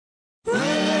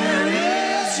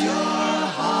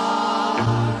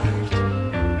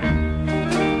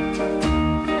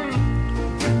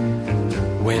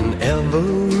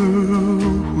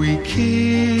whenever we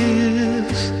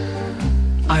kiss,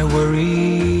 I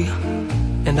worry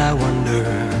and I wonder.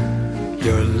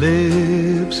 Your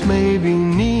lips may be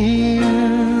near,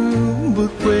 but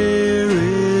where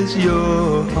is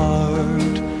your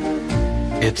heart?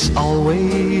 It's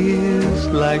always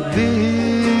like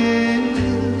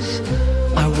this.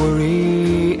 I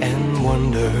worry and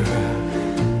wonder.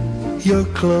 You're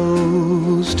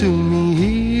close to me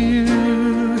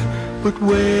here, but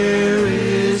where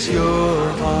is your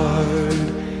heart?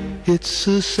 It's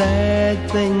a sad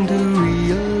thing to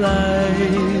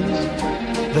realize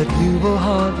that you've a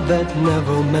heart that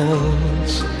never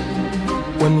melts.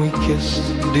 When we kiss,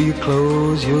 do you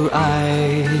close your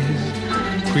eyes,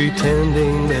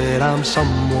 pretending that I'm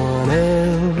someone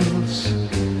else?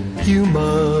 You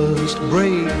must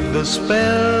break the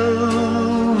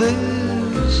spell,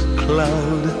 this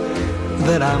cloud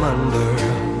that I'm under.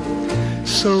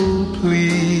 So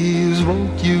please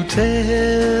won't you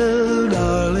tell,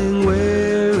 darling,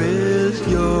 where is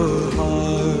your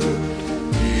heart?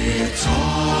 It's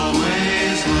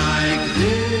always like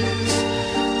this.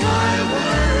 I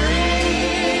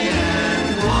worry and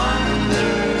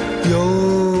wonder.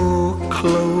 You're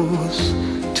close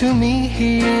to me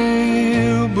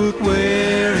here, but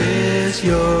where is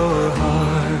your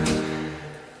heart?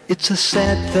 It's a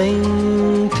sad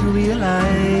thing to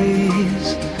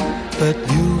realize that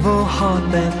you've a heart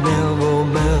that never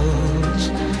melts.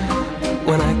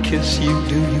 When I kiss you,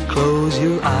 do you close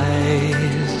your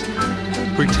eyes,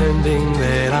 pretending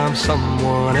that I'm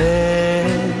someone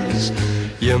else?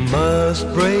 You must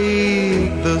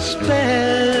break the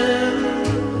spell,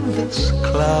 this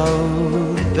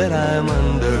cloud that I'm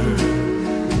under.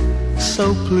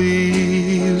 So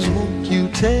please won't you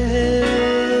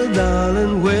tell,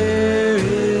 darling, where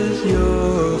is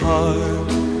your heart?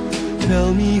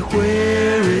 Tell me,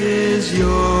 where is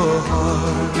your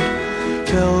heart?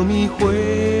 Tell me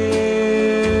where